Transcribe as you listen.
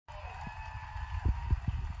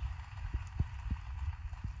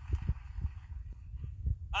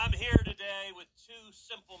I'm here today with two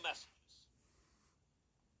simple messages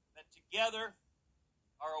that together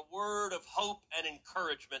are a word of hope and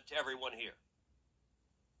encouragement to everyone here.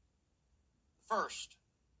 First,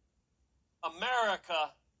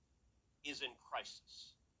 America is in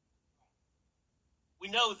crisis. We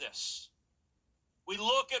know this. We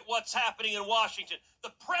look at what's happening in Washington.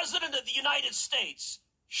 The President of the United States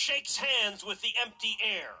shakes hands with the empty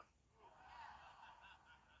air.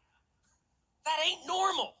 That ain't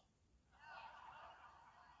normal.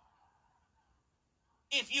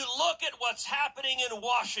 If you look at what's happening in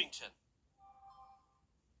Washington,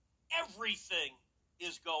 everything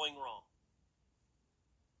is going wrong.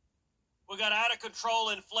 We got out of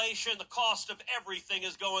control inflation. The cost of everything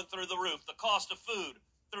is going through the roof. The cost of food,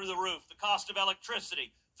 through the roof. The cost of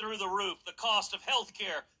electricity, through the roof. The cost of health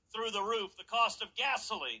care, through the roof. The cost of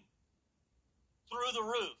gasoline, through the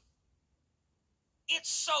roof. It's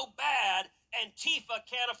so bad, Antifa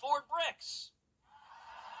can't afford bricks.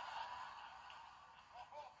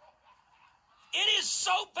 It is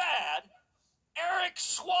so bad, Eric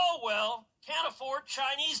Swalwell can't afford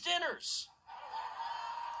Chinese dinners.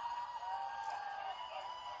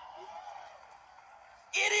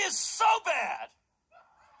 It is so bad.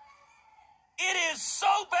 It is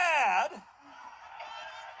so bad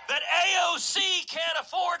that AOC can't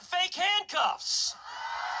afford fake handcuffs.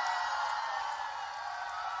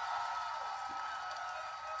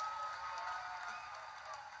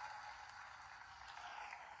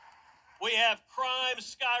 We have crime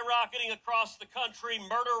skyrocketing across the country,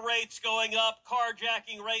 murder rates going up,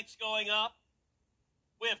 carjacking rates going up.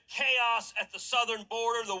 We have chaos at the southern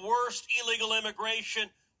border, the worst illegal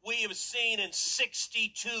immigration we have seen in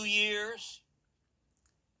 62 years.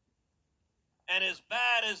 And as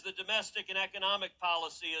bad as the domestic and economic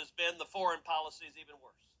policy has been, the foreign policy is even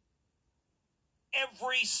worse.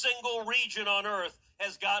 Every single region on earth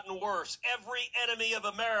has gotten worse. Every enemy of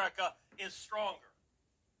America is stronger.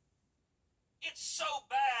 It's so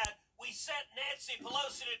bad, we sent Nancy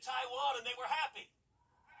Pelosi to Taiwan and they were happy.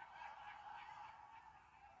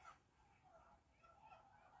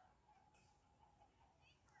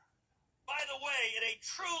 By the way, in a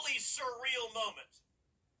truly surreal moment,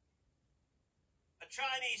 a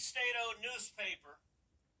Chinese state-owned newspaper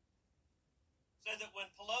said that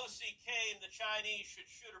when Pelosi came, the Chinese should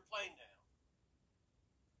shoot her plane down.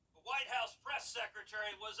 The White House press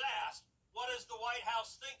secretary was asked, what does the White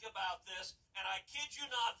House think about this? And I kid you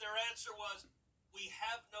not, their answer was, we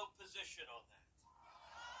have no position on that.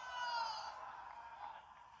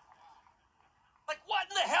 Like, what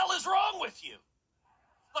in the hell is wrong with you?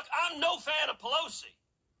 Look, I'm no fan of Pelosi.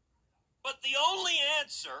 But the only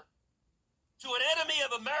answer to an enemy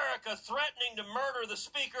of America threatening to murder the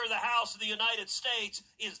Speaker of the House of the United States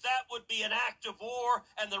is that would be an act of war,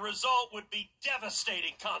 and the result would be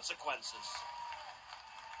devastating consequences.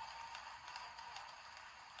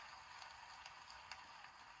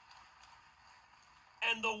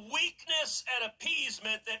 And the weakness and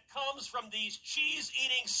appeasement that comes from these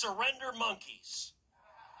cheese-eating surrender monkeys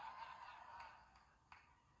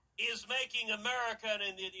is making America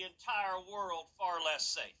and the entire world far less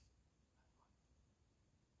safe.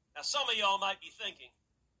 Now, some of y'all might be thinking,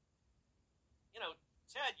 you know,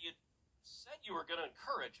 Ted, you said you were going to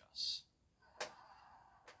encourage us.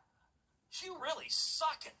 You really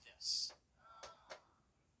suck at this.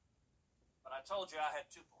 But I told you I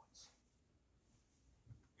had 2 points.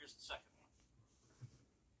 Here's the second one.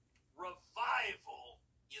 Revival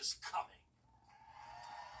is coming.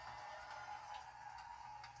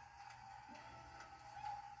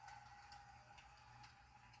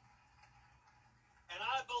 And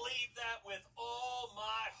I believe that with all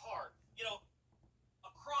my heart. You know,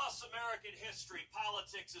 across American history,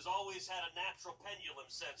 politics has always had a natural pendulum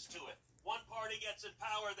sense to it. One party gets in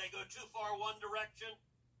power, they go too far one direction,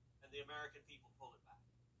 and the American people pull it back.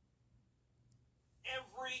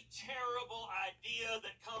 Every terrible idea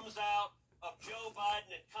that comes out of Joe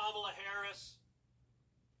Biden and Kamala Harris,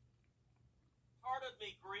 part of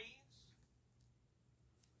me grieves,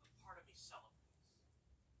 but part of me celebrates.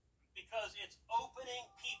 Because it's opening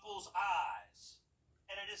people's eyes,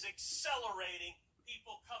 and it is accelerating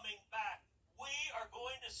people coming back. We are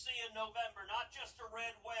going to see in November not just a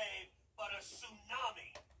red wave, but a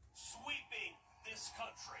tsunami sweeping this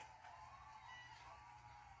country.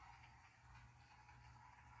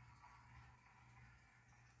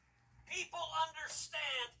 People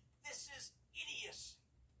understand this is idiocy.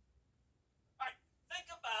 All right,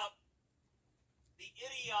 think about the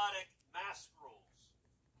idiotic mask rules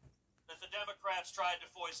that the Democrats tried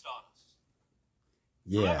to foist on us.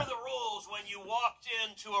 Yeah. Remember the rules when you walked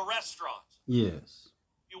into a restaurant? Yes.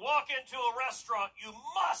 You walk into a restaurant, you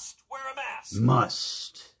must wear a mask.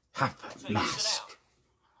 Must have a mask.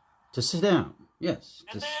 To sit down, yes.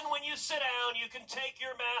 And then when you sit down, you can take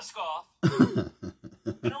your mask off. And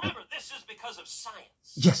remember, this is because of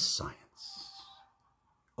science. Yes, science.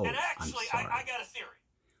 Oh, and actually, I got a theory.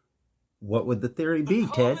 What would the theory be,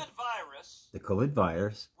 Ted? Virus the COVID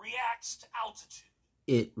virus reacts to altitude.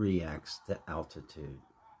 It reacts to altitude.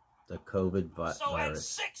 The COVID virus. So at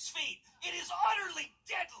 6 feet, it is utterly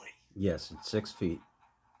deadly. Yes, it's 6 feet.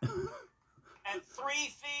 At 3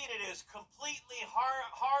 feet, it is completely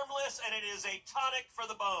harmless, and it is a tonic for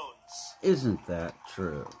the bones. Isn't that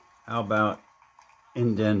true? How about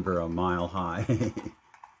in Denver, a mile high,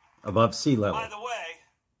 above sea level? By the way,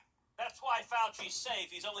 that's why Fauci's safe.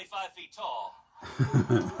 He's only 5 feet tall.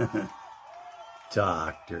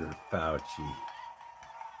 Dr. Fauci.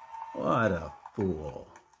 What a fool.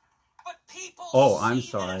 But people I'm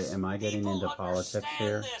sorry. This. Am I getting people into politics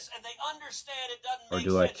here? This, and they understand it doesn't Or make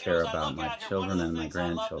do I sense. care about my children and my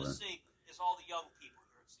grandchildren? Is all the young people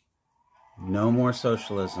here. No more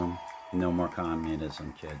socialism. No more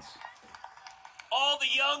communism, kids. All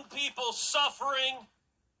the young people suffering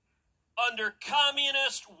under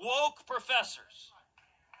communist woke professors.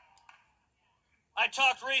 I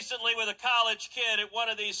talked recently with a college kid at one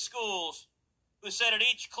of these schools who said at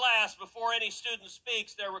each class, before any student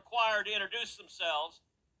speaks, they're required to introduce themselves,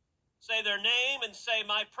 say their name, and say,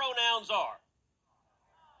 "My pronouns are."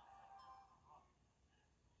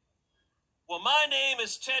 Well, my name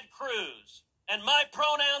is Ted Cruz, and my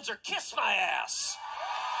pronouns are kiss my ass.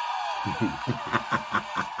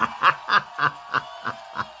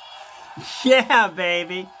 Yeah,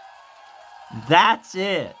 baby. That's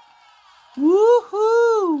it.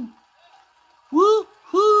 Woohoo!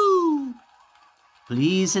 Woohoo!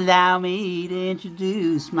 Please allow me to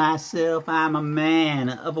introduce myself. I'm a man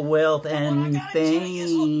of wealth and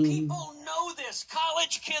fame. Look, people know this.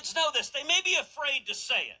 College kids know this. They may be afraid to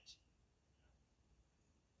say it.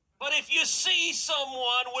 But if you see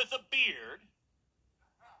someone with a beard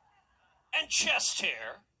and chest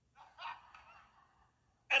hair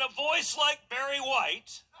and a voice like Barry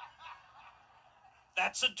White,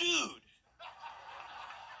 that's a dude.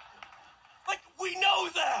 Like, we know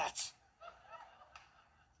that.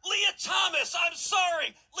 Leah Thomas, I'm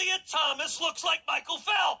sorry. Leah Thomas looks like Michael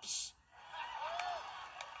Phelps.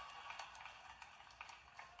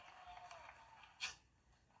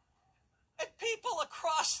 And people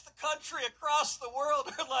across the country, across the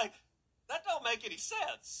world are like, that don't make any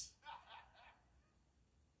sense.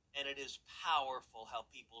 And it is powerful how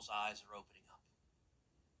people's eyes are opening up.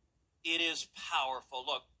 It is powerful.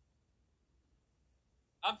 Look,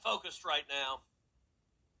 I'm focused right now on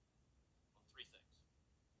 3 things.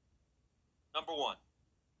 Number 1,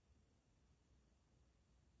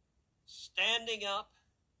 standing up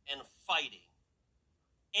and fighting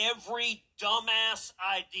every dumbass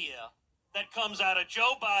idea that comes out of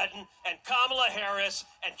Joe Biden and Kamala Harris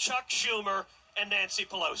and Chuck Schumer and Nancy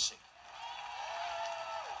Pelosi.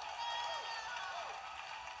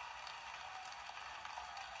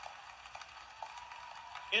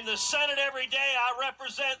 In the Senate every day, I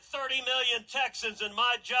represent 30 million Texans, and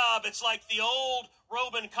my job, it's like the old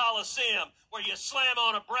Roman Coliseum, where you slam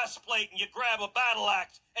on a breastplate and you grab a battle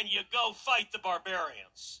axe and you go fight the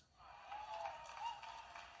barbarians.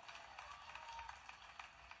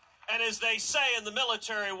 And as they say in the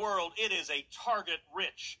military world, it is a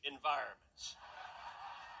target-rich environment.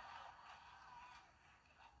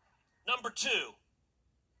 Number 2,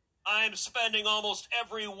 I'm spending almost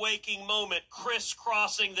every waking moment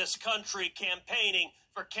crisscrossing this country campaigning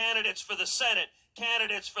for candidates for the Senate,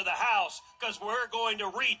 candidates for the House, because we're going to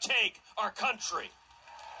retake our country.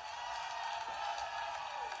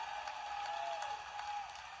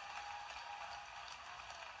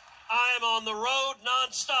 I am on the road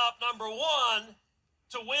nonstop, number 1,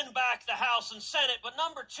 to win back the House and Senate, but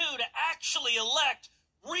number 2, to actually elect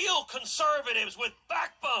real conservatives with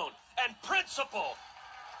backbone and principle,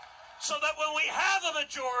 so that when we have a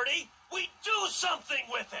majority, we do something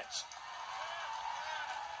with it.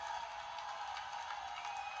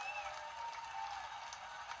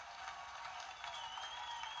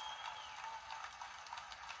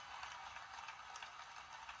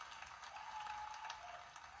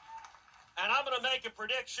 And I'm going to make a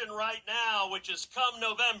prediction right now, which is come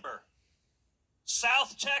November,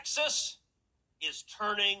 South Texas is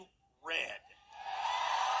turning red.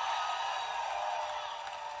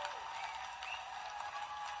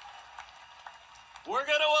 We're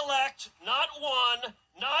going to elect not 1,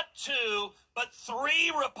 not 2, but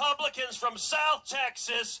 3 Republicans from South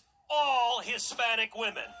Texas, all Hispanic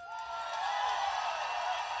women.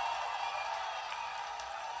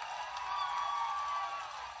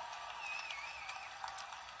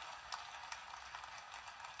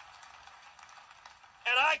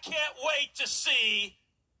 can't wait to see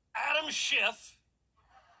Adam Schiff.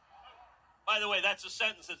 By the way, that's a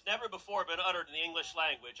sentence that's never before been uttered in the English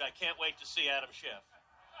language. I can't wait to see Adam Schiff.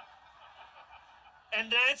 And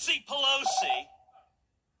Nancy Pelosi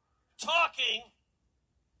talking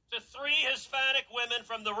to 3 Hispanic women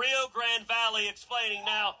from the Rio Grande Valley explaining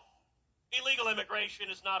now illegal immigration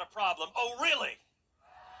is not a problem. Oh, really?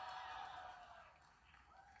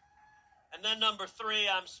 And then number 3,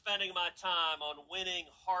 I'm spending my time on winning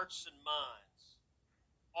hearts and minds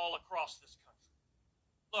all across this country.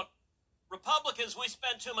 Look, Republicans, we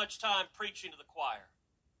spend too much time preaching to the choir.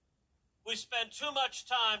 We spend too much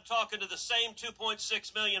time talking to the same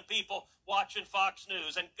 2.6 million people watching Fox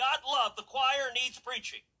News. And God love, the choir needs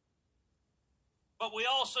preaching. But we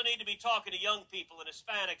also need to be talking to young people and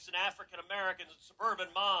Hispanics and African Americans and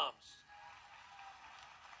suburban moms.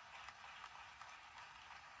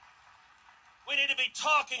 We need to be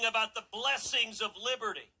talking about the blessings of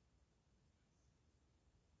liberty.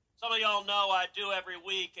 Some of y'all know I do every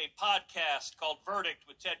week a podcast called Verdict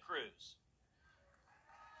with Ted Cruz.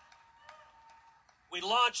 We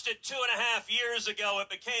launched it 2.5 years ago. It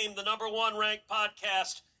became the #1 ranked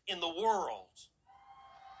podcast in the world.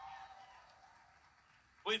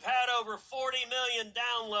 We've had over 40 million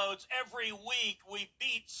downloads every week. We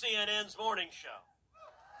beat CNN's morning show.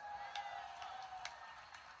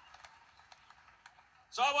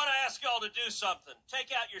 So I want to ask y'all to do something.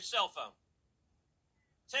 Take out your cell phone.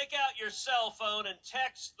 Take out your cell phone and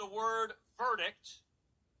text the word verdict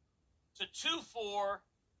to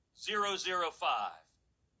 24005.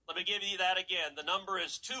 Let me give you that again. The number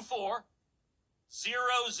is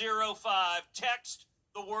 24005. Text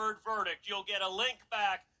the word verdict. You'll get a link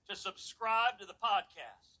back to subscribe to the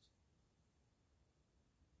podcast.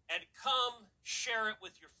 And come share it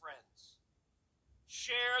with your friends.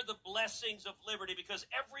 Share the blessings of liberty, because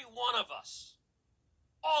every one of us,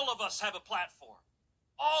 all of us have a platform.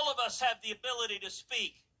 All of us have the ability to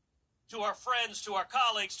speak to our friends, to our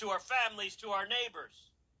colleagues, to our families, to our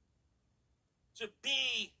neighbors, to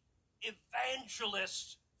be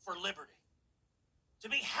evangelists for liberty, to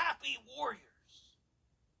be happy warriors.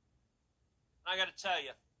 And I got to tell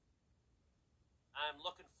you, I'm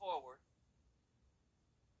looking forward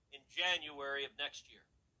in January of next year.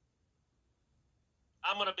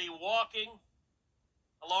 I'm going to be walking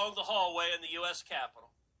along the hallway in the U.S.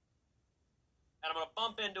 Capitol, and I'm going to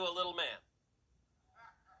bump into a little man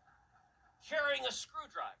carrying a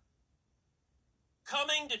screwdriver,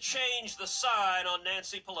 coming to change the sign on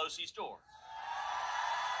Nancy Pelosi's door.